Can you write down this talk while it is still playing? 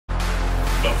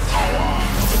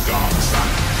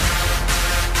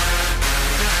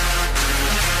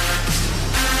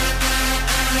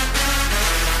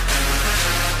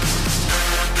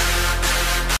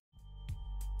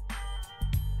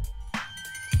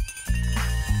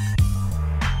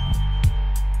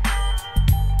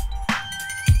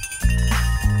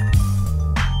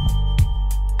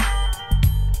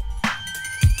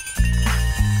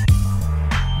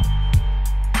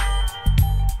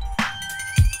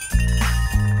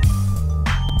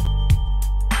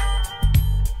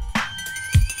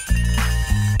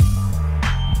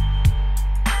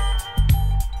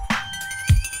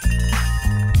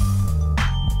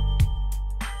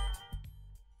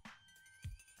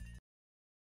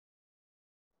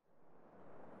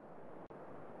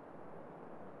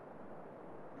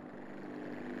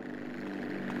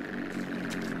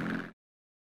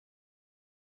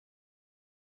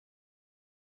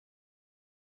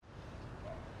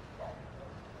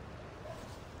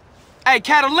Hey,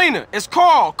 Catalina, it's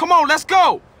Carl. Come on, let's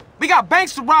go. We got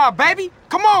banks to rob, baby.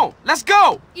 Come on, let's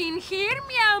go. In here,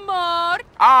 mi amor. All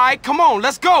right, come on,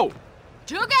 let's go.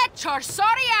 You get your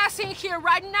sorry ass in here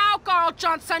right now, Carl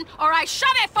Johnson, or I shove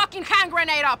a fucking hand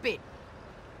grenade up it.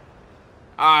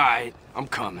 All right, I'm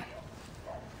coming.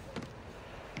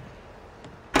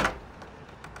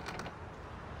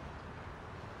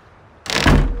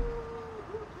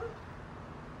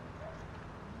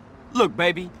 Look,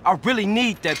 baby, I really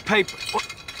need that paper.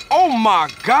 Oh my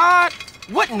God!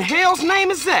 What in hell's name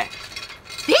is that?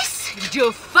 This,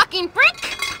 you fucking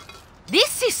prick?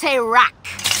 This is a rack.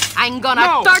 I'm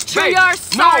gonna torture baby, your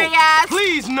sorry ass.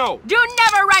 Please, no. You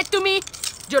never write to me.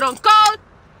 You don't call.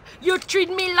 You treat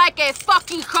me like a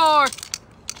fucking whore.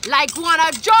 Like one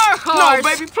of your whores. No,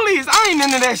 baby, please. I ain't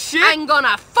into that shit. I'm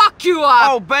gonna fuck you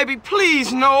up. Oh, baby,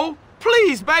 please, no.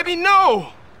 Please, baby,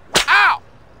 no. Ow!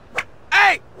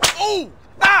 Hey! Ooh!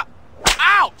 Ah!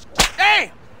 Ouch!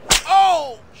 Damn!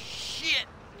 Oh, shit!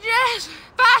 Yes!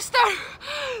 Faster!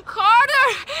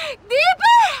 Harder!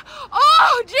 Deeper!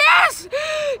 Oh, yes!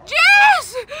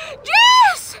 Yes!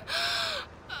 Yes!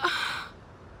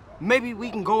 Maybe we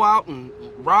can go out and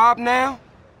rob now?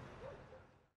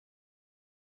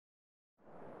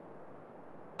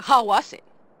 How was it?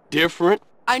 Different.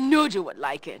 I knew you would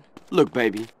like it. Look,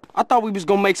 baby, I thought we was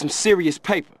gonna make some serious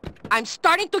paper. I'm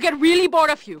starting to get really bored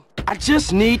of you. I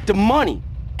just need the money.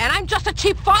 And I'm just a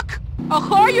cheap fuck? A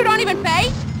whore you don't even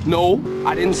pay? No,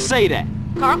 I didn't say that.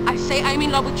 Carl, I say I'm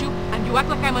in love with you, and you act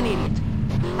like I'm an idiot.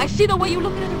 I see the way you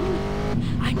look at me.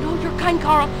 I know you're kind,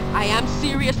 Carl. I am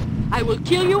serious. I will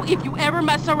kill you if you ever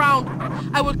mess around.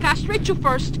 I will castrate you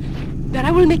first, then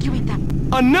I will make you eat them.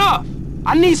 Enough!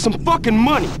 I need some fucking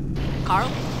money.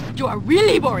 Carl, you are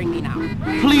really boring me now.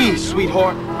 Please,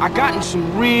 sweetheart. I got in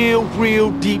some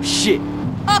real deep shit.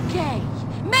 Okay,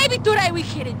 maybe today we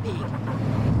hit it big.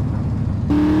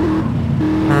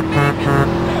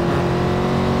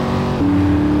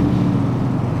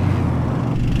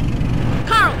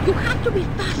 Carl, you have to be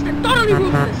fast and totally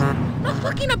ruthless. Not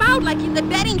fucking about like in the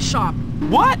betting shop.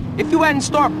 What? If you hadn't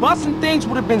started busting, things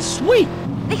would have been sweet.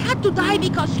 They had to die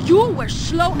because you were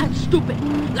slow and stupid.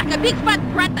 Like a big fat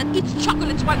brat that eats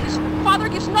chocolates while his father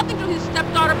gives nothing to his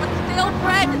stepdaughter but stale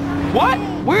bread. What?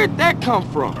 Where'd that come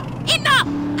from? Enough!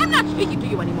 I'm not speaking to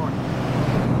you anymore.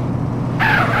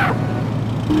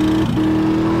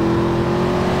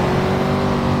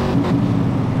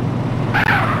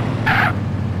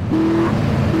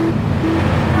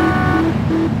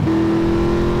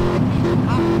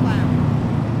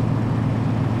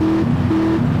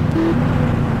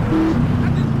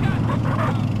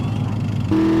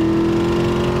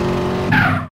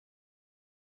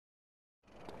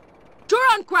 You're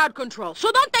on crowd control,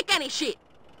 so don't take any shit.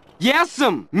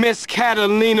 Yes'm, Miss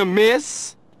Catalina,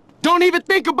 miss. Don't even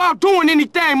think about doing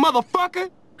anything, motherfucker.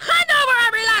 Hand over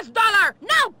every last dollar!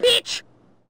 Now, bitch!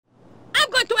 I'm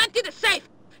going to empty the safe.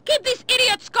 Keep these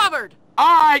idiots covered.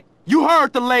 All right, you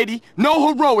heard the lady. No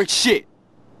heroic shit.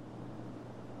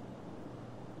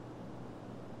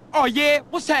 Oh, yeah?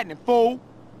 What's happening, fool?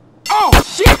 Oh,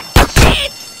 shit!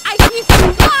 Shit! I give you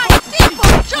one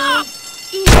simple job!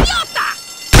 Idiota!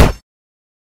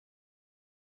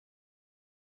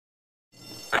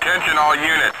 Attention all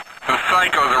units. Some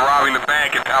psychos are robbing the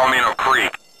bank at Palomino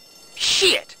Creek.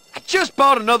 Shit! I just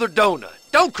bought another donut.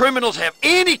 Don't criminals have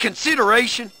any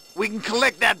consideration? We can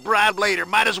collect that bribe later.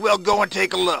 Might as well go and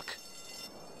take a look.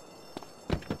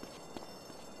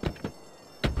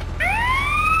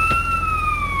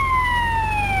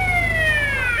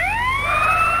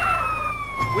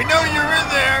 We know you're in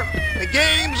there. The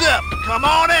game's up. Come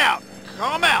on out.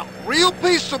 Come out. Real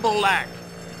peaceable like.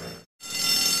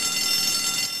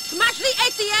 Smash the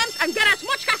ATMs and get as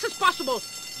much cash as possible.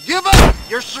 Give up.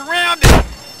 You're surrounded.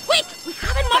 Quick! We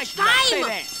haven't much time!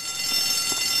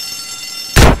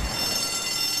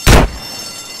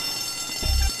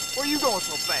 Where you going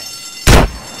so fast?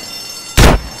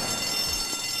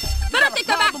 Better take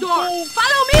the back door!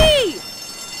 Follow me!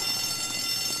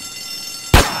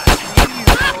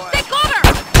 Stay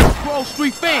cover! Wall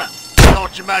Street fam.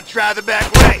 Thought you might try the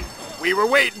back way. We were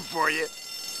waiting for you.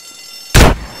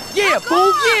 Yeah,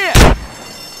 fool, yeah!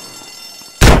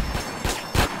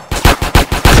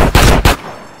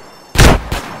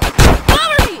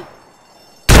 Cover me!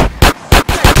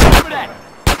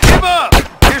 Give up!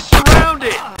 You're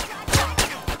surrounded!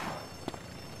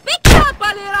 Pick it up a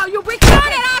little, you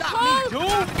retarded asshole!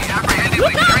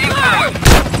 Look out, Carl!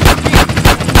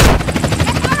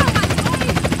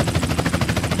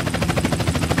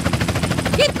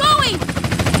 Keep going!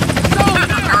 This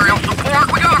is aerial support.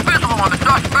 We got a visual on the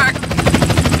suspect.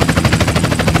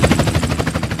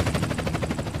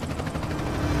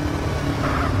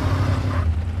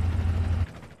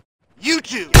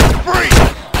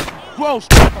 road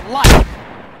strip for life.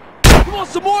 You want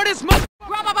some more of this, mother?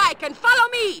 Grab a bike and follow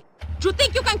me! Do you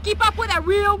think you can keep up with a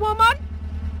real woman?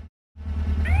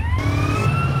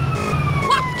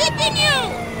 What's keeping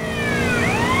you?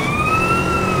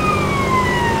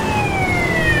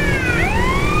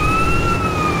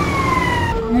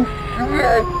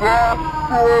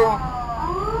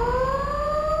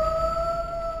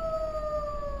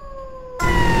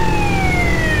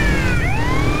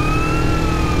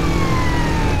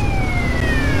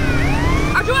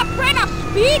 Are you afraid of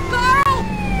speed, girl?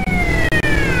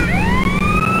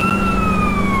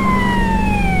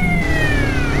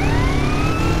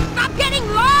 Stop getting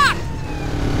lost!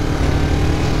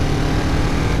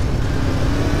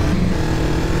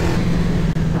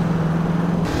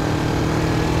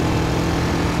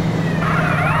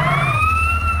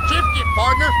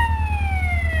 Partner?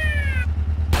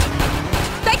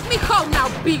 Take me home now,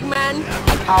 big man.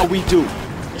 How we do?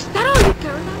 Is that all you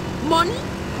care about? Money?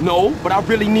 No, but I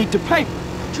really need the paper.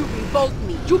 You revolt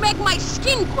me. You make my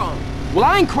skin crawl. Well,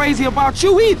 I ain't crazy about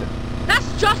you either. That's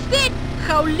just it.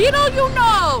 How little you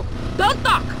know. Don't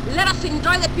talk. Let us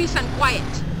enjoy the peace and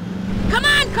quiet. Come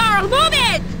on, Carl, move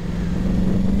it!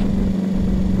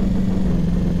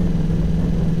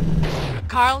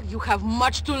 Carl, you have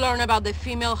much to learn about the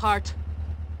female heart.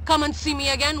 Come and see me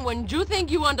again when you think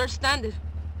you understand it.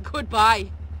 Goodbye.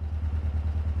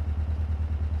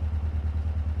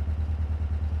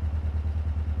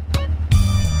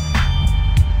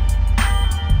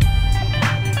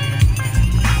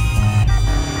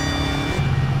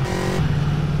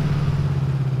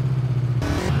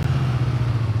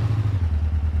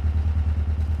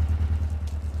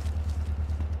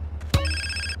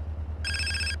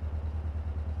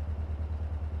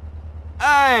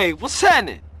 Hey, what's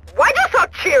happening? Why you so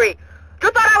cheery?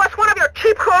 You thought I was one of your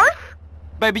cheap whores?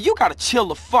 Baby, you gotta chill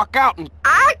the fuck out and...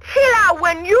 I'll chill out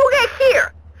when you get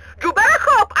here. You better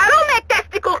hope I don't make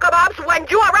testicle kebabs when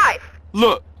you arrive.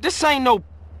 Look, this ain't no...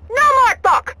 No more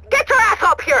talk. Get your ass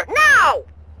up here, now!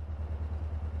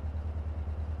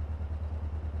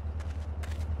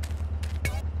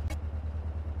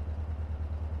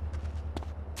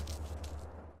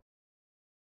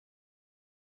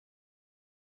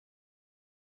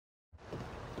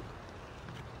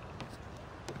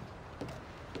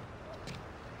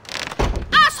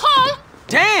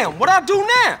 Damn, what I do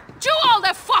now? Do all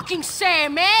the fucking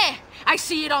same, eh? I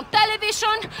see it on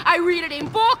television, I read it in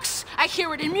books, I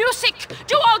hear it in music.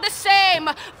 Do all the same.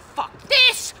 Fuck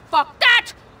this, fuck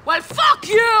that. Well, fuck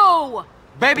you!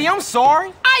 Baby, I'm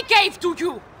sorry. I gave to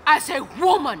you as a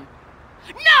woman.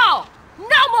 No!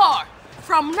 No more!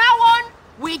 From now on,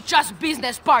 we just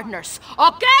business partners,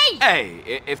 okay?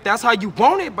 Hey, if that's how you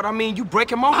want it, but I mean, you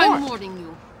breaking my heart. I'm warning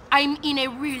you. I'm in a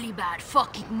really bad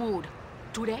fucking mood.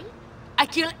 Today, I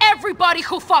kill everybody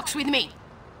who fucks with me.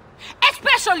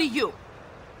 Especially you.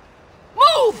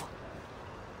 Move!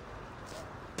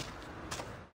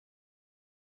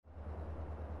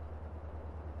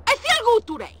 I feel good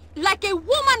today. Like a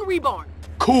woman reborn.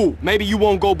 Cool. Maybe you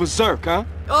won't go berserk, huh?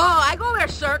 Oh, I go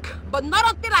berserk, but not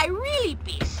until I really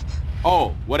pissed.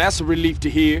 Oh, well that's a relief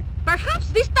to hear. Perhaps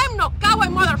this time no cowboy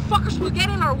motherfuckers will get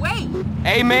in our way.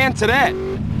 Amen to that.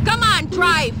 Come on,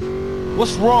 drive.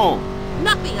 What's wrong?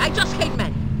 Nothing, I just hate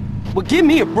men. Well, give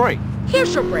me a break.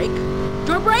 Here's your break.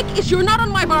 Your break is you're not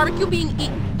on my barbecue being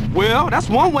eaten. Well, that's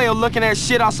one way of looking at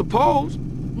shit, I suppose.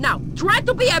 Now, try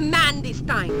to be a man this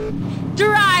time.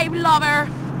 Drive, lover.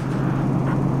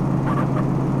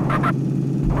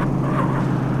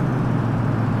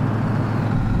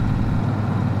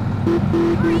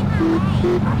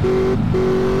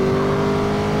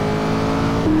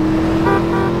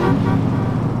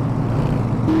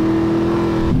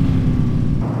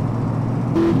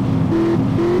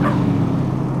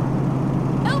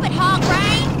 Move it, hog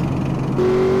brain!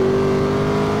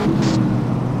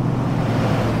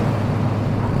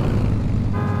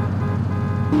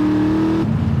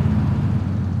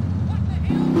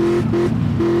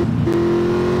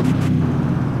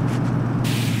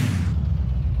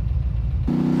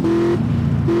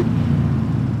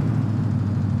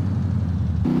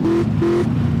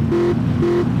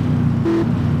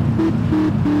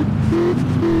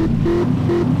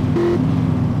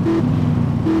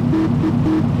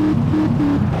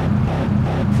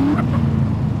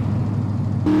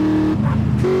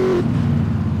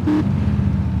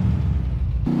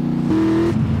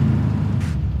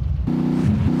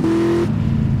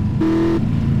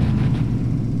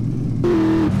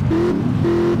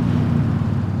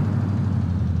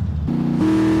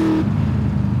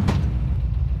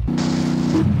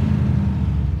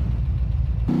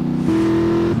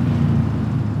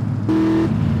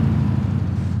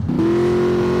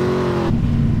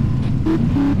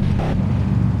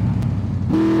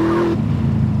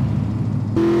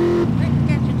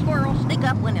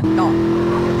 No.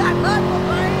 That blood will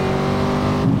burn.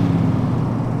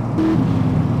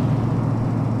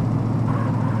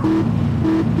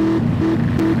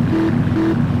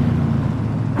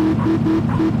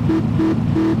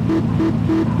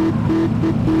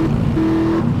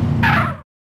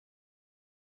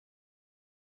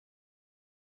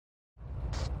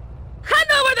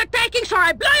 Hand over the takings or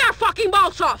I blow your fucking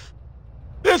balls off!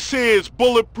 This here is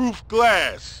bulletproof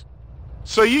glass.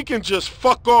 So you can just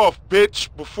fuck off, bitch,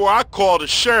 before I call the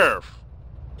sheriff.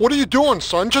 What are you doing,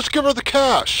 son? Just give her the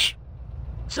cash.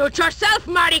 Suit yourself,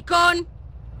 maricon!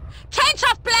 Change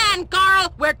of plan,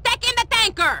 Carl! We're taking the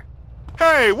tanker!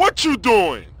 Hey, what you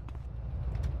doing?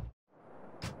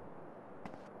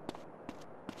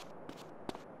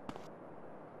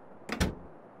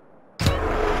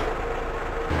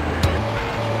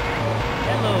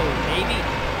 Hello, baby.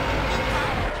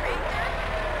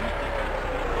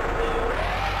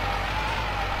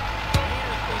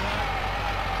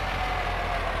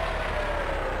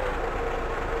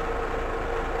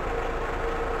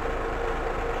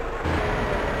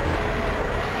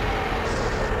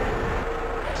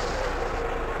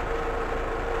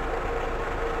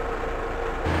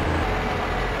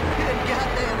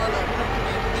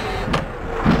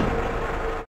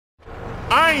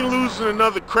 I ain't losing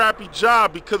another crappy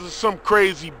job because of some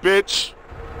crazy bitch.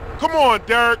 Come on,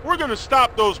 Derek, we're gonna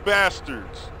stop those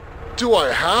bastards. Do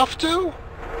I have to?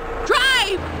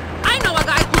 Drive! I know a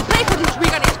guy who'll pay for this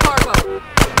rig and its cargo!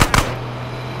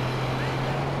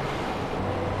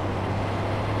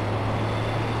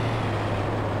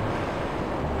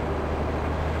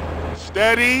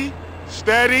 Steady,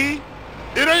 steady.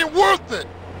 It ain't worth it.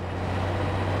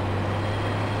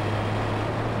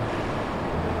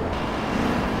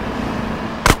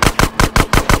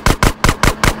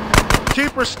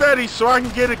 Keep her steady so I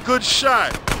can get a good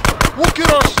shot. We'll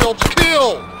get ourselves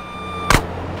killed.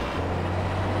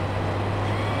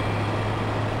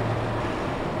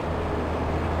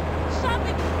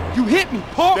 You hit me,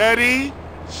 punk! Steady,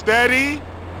 steady.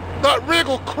 That rig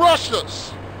will crush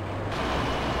us.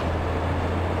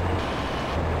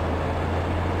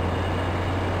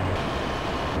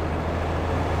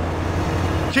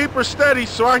 Keep her steady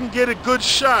so I can get a good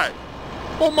shot.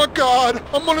 Oh my God,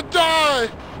 I'm gonna die.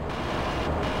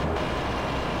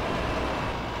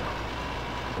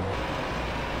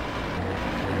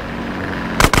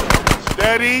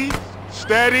 Steady,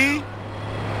 steady.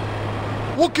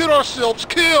 We'll get ourselves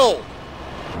killed.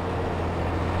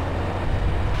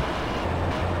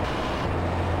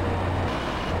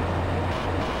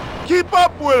 Keep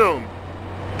up with him.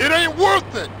 It ain't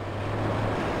worth it.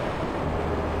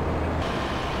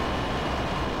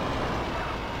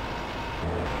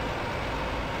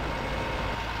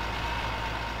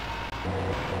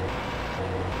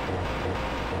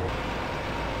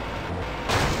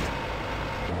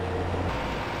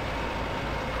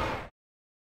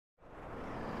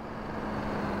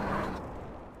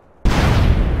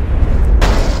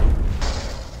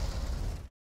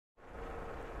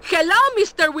 Hello,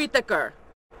 Mr. Whitaker.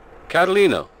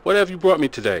 Catalina, what have you brought me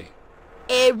today?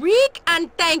 A rig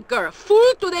and tanker,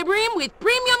 full to the brim with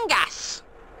premium gas.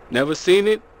 Never seen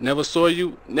it, never saw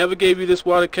you, never gave you this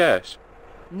wad of cash.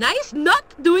 Nice not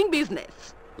doing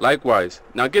business. Likewise.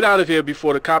 Now get out of here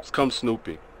before the cops come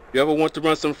snooping. If you ever want to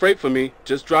run some freight for me,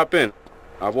 just drop in.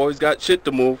 I've always got shit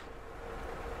to move.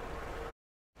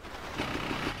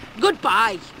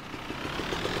 Goodbye.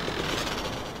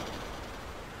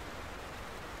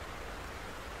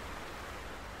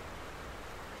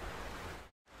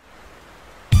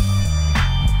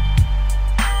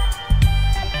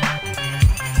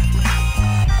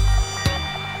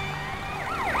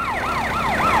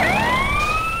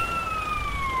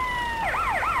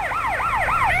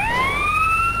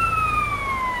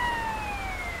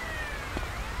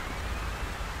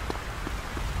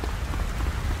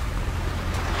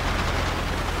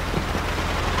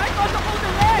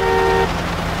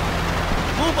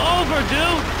 Move over,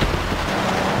 dude!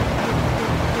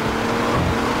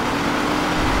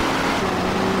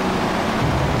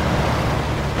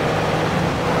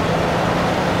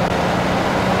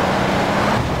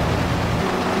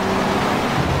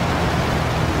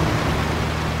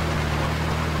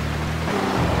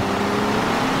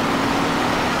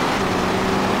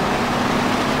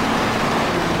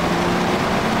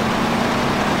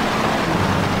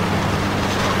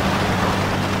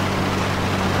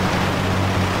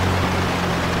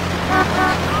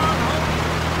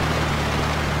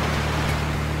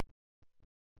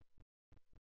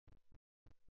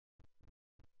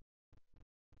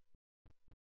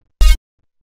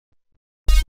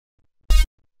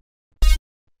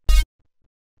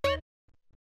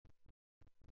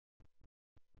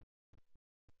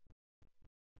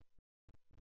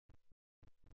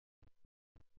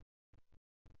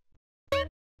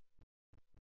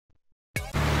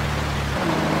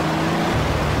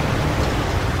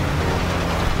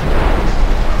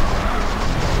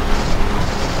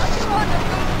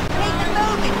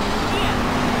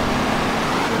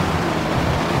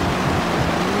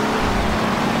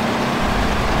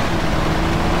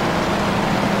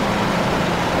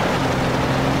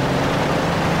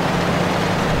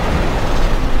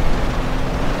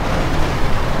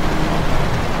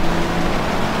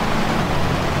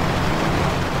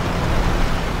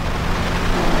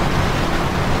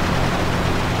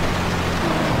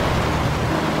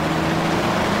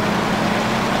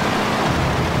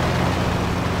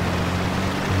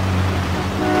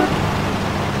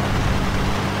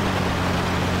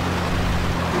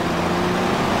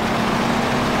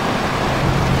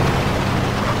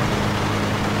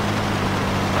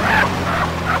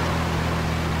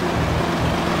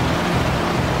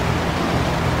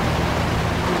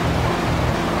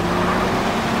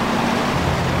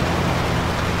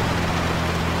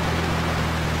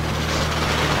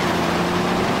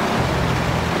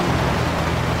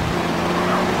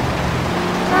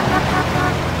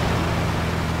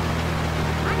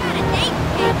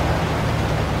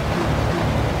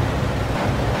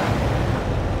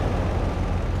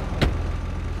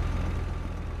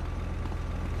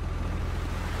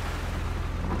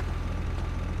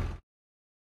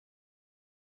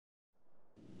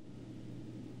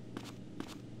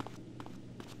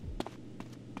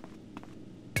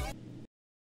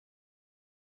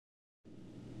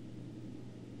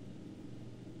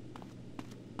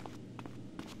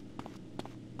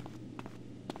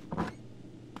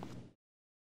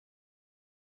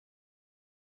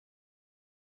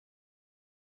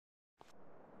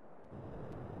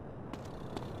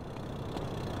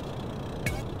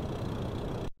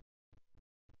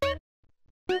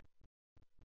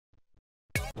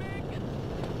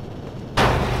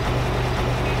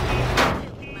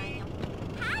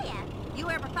 You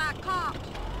ever fight cops?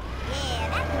 Yeah,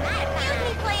 that's nice. Excuse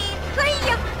me, please. See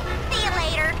you. See you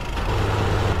later.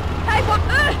 Hey, what?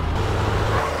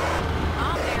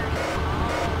 Oh, there.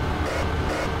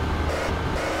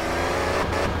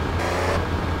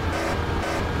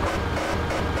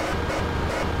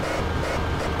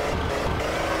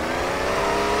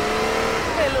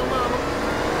 Hey, little mama.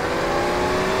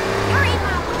 You're in,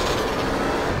 Mama.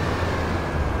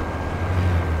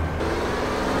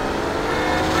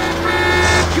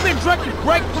 You been drinking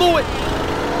brake fluid?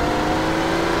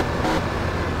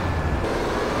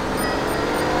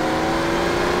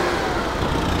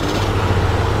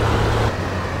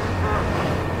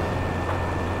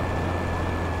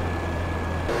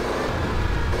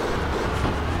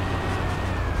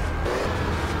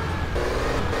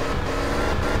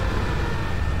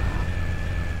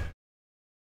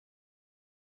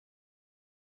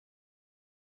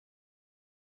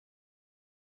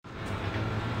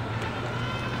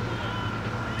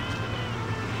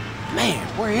 Man,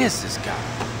 where is this guy?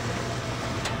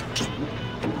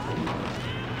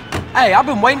 Hey, I've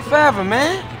been waiting forever,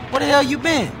 man. Where the hell you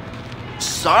been?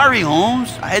 Sorry,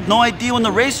 Holmes. I had no idea when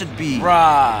the race would be.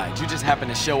 Right, you just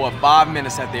happened to show up 5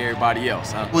 minutes after everybody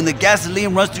else, huh? When the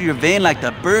gasoline runs through your vein like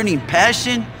the burning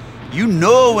passion, you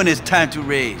know when it's time to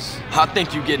race. I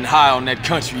think you getting high on that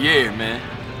country air, man.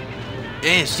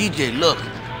 Hey, CJ, look.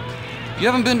 You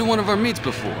haven't been to one of our meets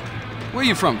before. Where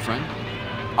you from, friend?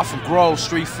 I'm from Grove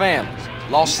Street Families,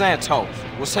 Los Santos.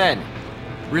 What's happening?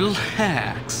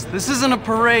 Relax. This isn't a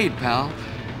parade, pal.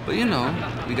 But you know,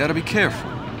 we gotta be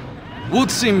careful.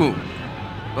 Wootsie Moo.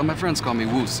 But my friends call me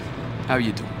Woosie. How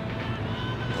you doing?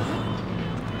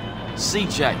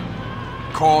 CJ.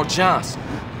 Carl Johnson.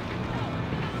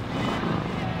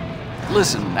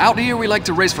 Listen, out here we like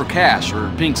to race for cash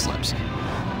or pink slips.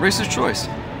 Racer's choice.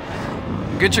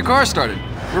 Get your car started.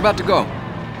 We're about to go.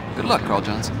 Good luck, Carl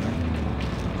Johnson.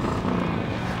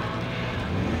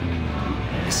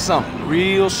 There's something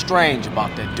real strange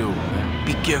about that dude, man.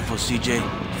 Be careful, CJ.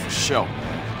 For sure.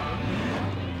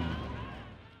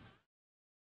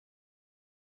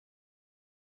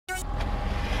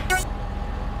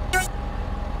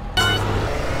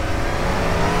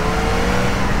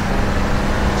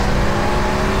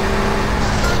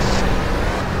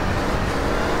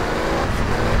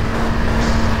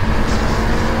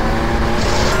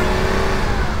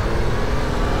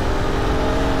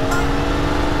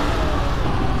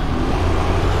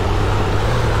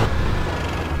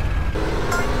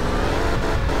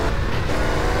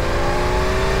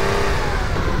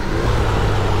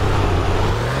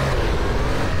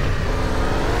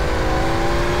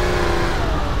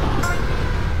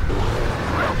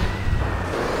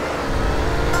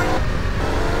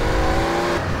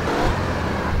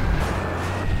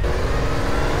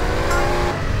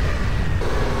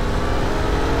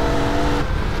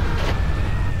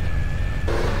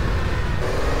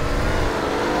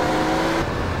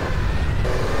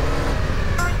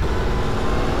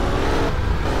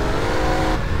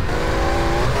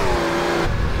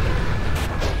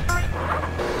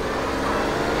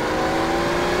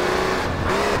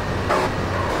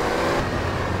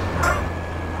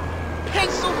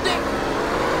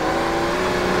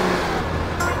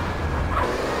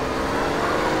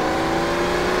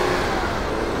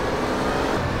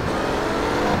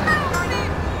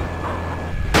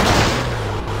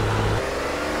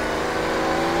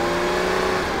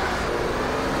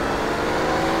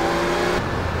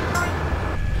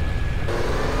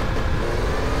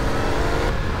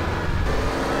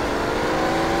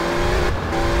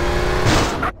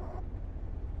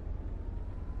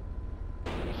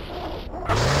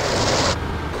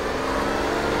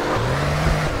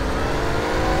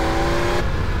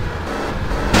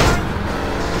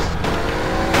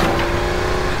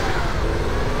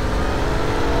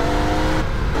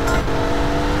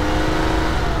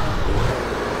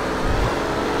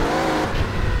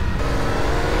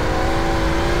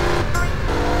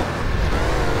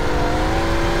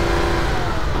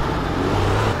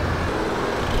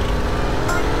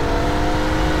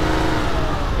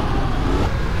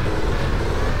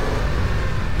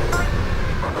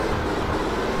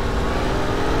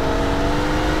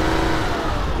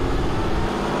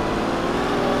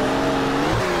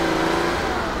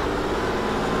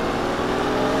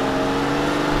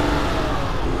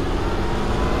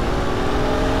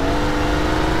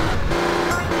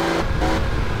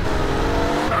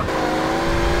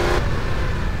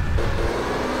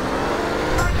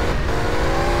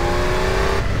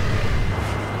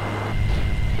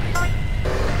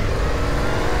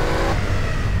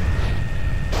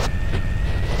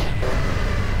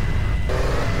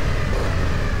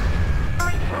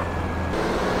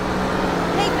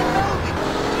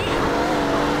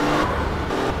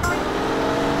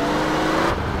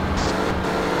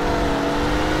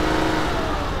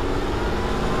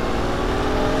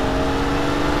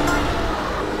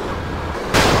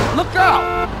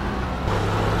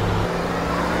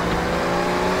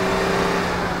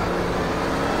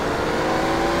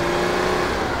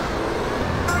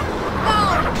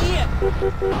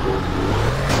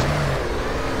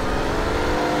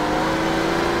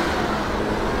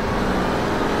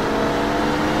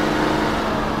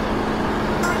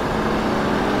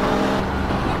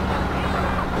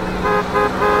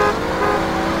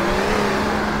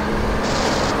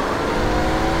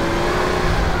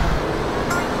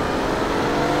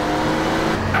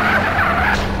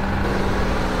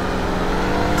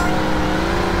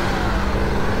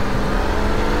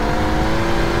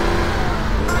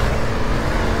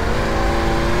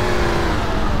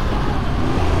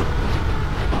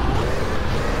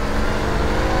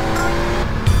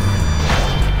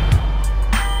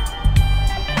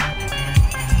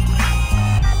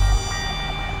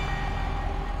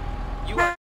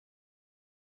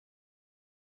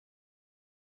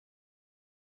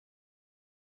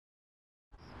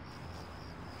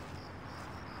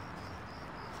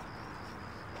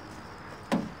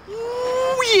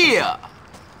 Yeah!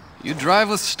 You drive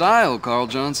with style, Carl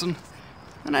Johnson.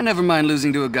 And I never mind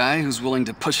losing to a guy who's willing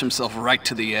to push himself right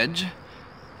to the edge.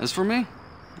 As for me,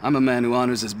 I'm a man who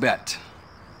honors his bet.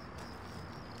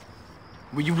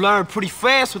 Well, you learn pretty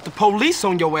fast with the police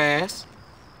on your ass.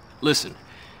 Listen,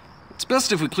 it's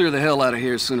best if we clear the hell out of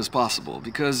here as soon as possible,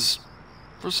 because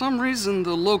for some reason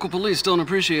the local police don't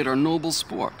appreciate our noble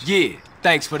sport. Yeah,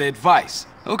 thanks for the advice.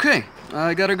 Okay,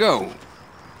 I gotta go.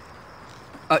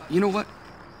 You know what?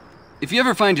 If you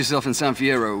ever find yourself in San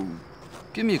Fierro,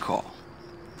 give me a call.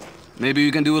 Maybe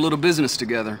we can do a little business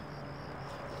together.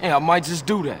 Yeah, I might just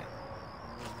do that.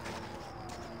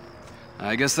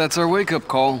 I guess that's our wake-up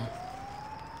call.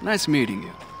 Nice meeting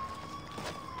you.